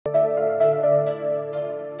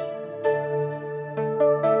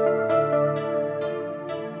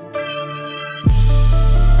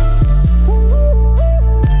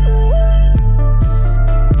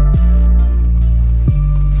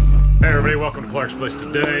welcome to Clark's Place.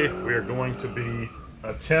 Today we are going to be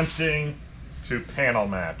attempting to panel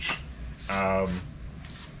match.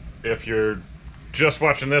 If you're just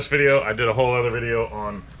watching this video, I did a whole other video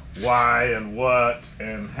on why and what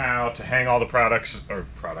and how to hang all the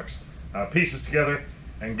pieces together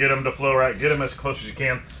and get them to flow right, get them as close as you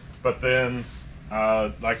can. But then,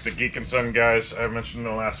 like the Geek and Son guys I mentioned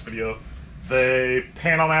in the last video, they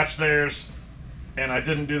panel match theirs, and I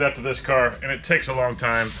didn't do that to this car, and it takes a long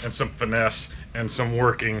time and some finesse and some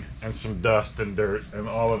working and some dust and dirt and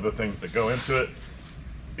all of the things that go into it.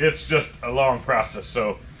 It's just a long process.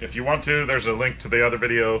 So if you want to, there's a link to the other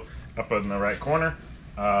video up in the right corner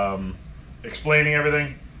explaining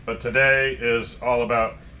everything. But today is all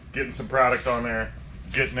about getting some product on there,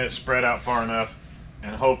 getting it spread out far enough,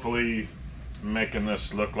 and hopefully making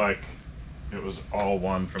this look like it was all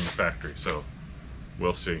one from the factory. So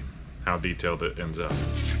we'll see how detailed it ends up.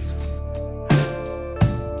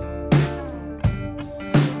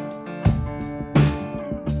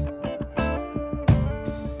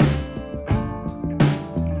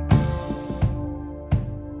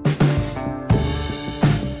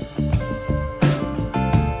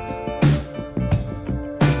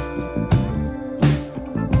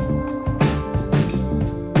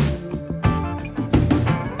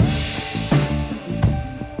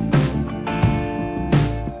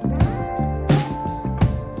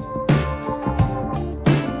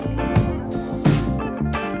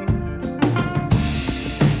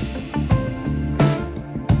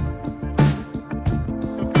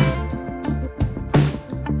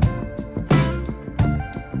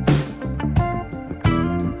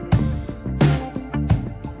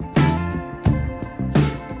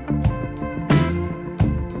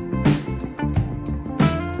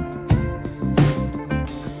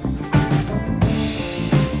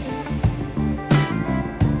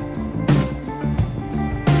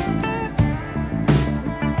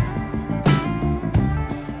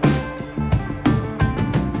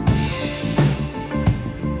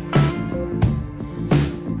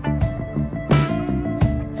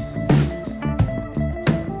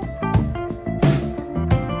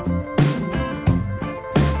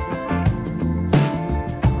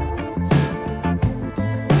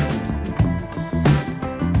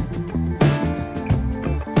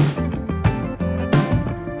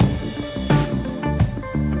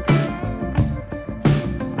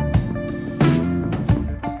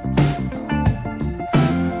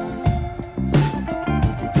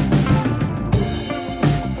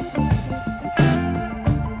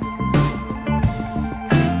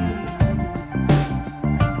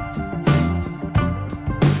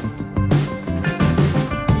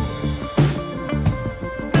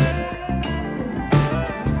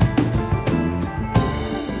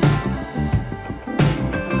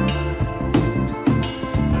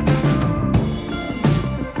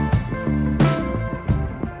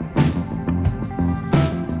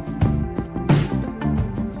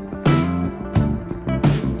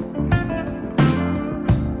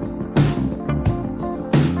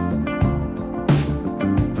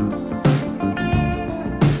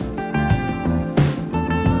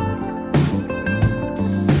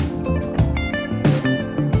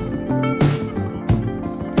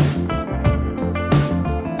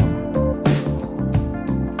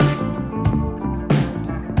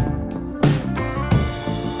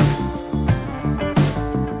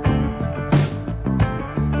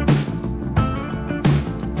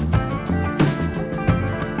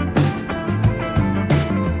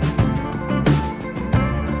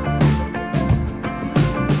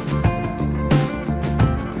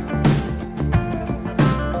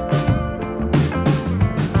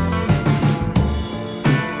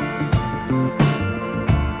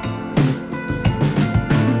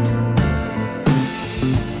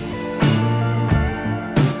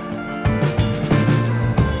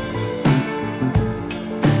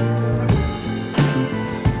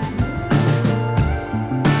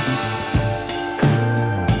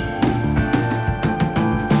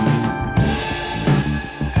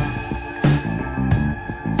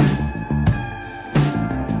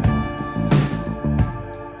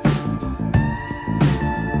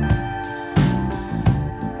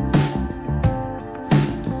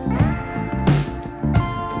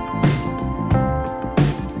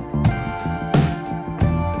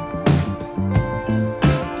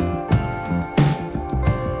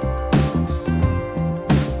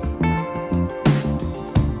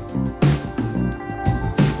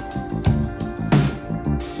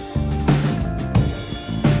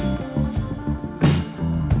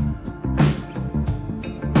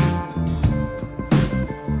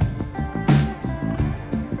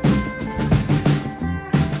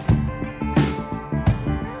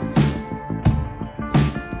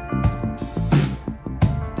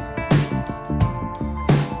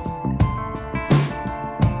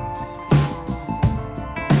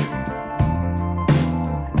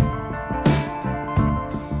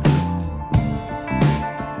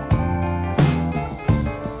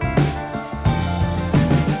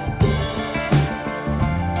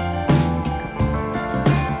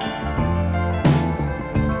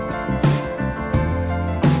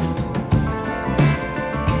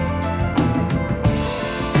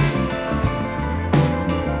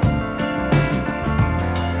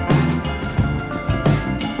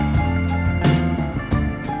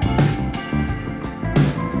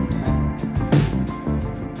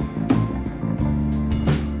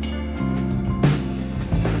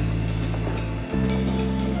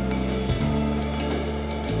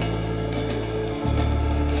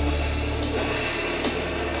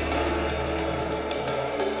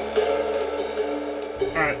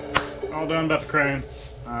 Alright, all done about the crane.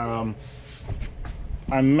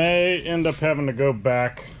 I may end up having to go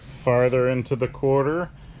back farther into the quarter.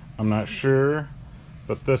 I'm not sure,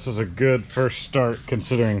 but this is a good first start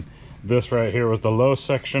considering this right here was the low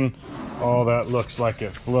section. All that looks like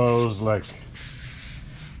it flows like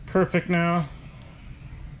perfect now.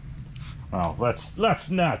 Well,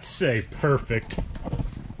 let's not say perfect.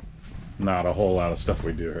 Not a whole lot of stuff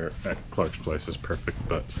we do here at Clark's place is perfect,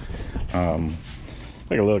 but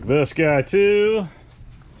take a look at this guy too.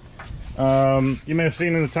 You may have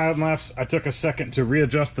seen in the time lapse, I took a second to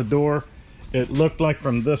readjust the door. It looked like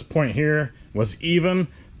from this point here was even,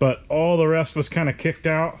 but all the rest was kind of kicked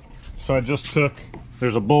out. So I just took,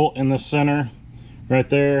 there's a bolt in the center right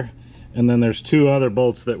there, and then there's two other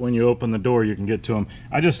bolts that when you open the door you can get to them.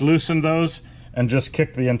 I just loosened those and just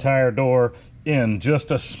kicked the entire door in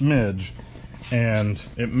just a smidge, and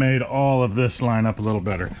it made all of this line up a little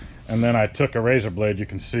better. And then I took a razor blade, you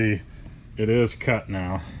can see it is cut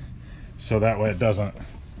now, so that way it doesn't,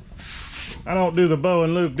 I don't do the Bo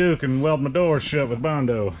and Luke Duke and weld my doors shut with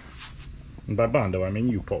Bondo. And by Bondo I mean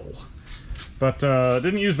U-pole. But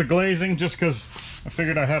didn't use the glazing just because I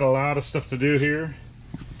figured I had a lot of stuff to do here,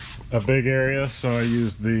 a big area, so I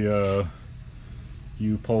used the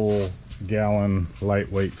U-pole gallon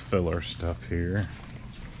lightweight filler stuff here.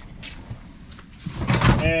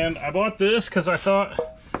 And I bought this because I thought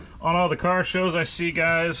on all the car shows I see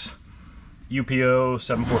guys, UPO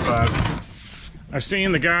 745, I've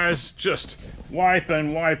seen the guys just wipe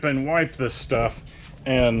and wipe and wipe this stuff,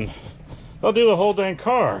 and they'll do the whole dang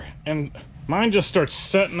car, and mine just starts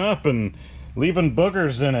setting up and leaving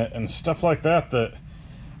boogers in it and stuff like that. That,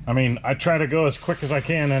 I mean, I try to go as quick as I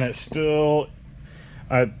can and it still,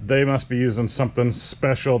 they must be using something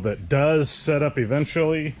special that does set up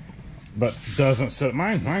eventually, but doesn't set.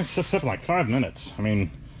 Mine sets up in like 5 minutes. I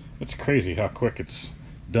mean, it's crazy how quick it's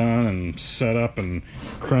done and set up and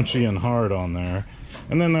crunchy and hard on there.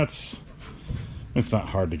 And then it's not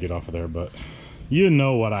hard to get off of there, but you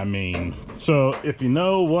know what I mean. So if you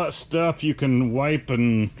know what stuff you can wipe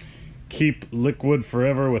and keep liquid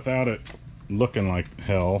forever without it looking like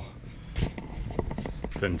hell,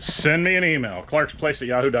 then send me an email,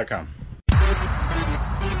 clarksplace@yahoo.com.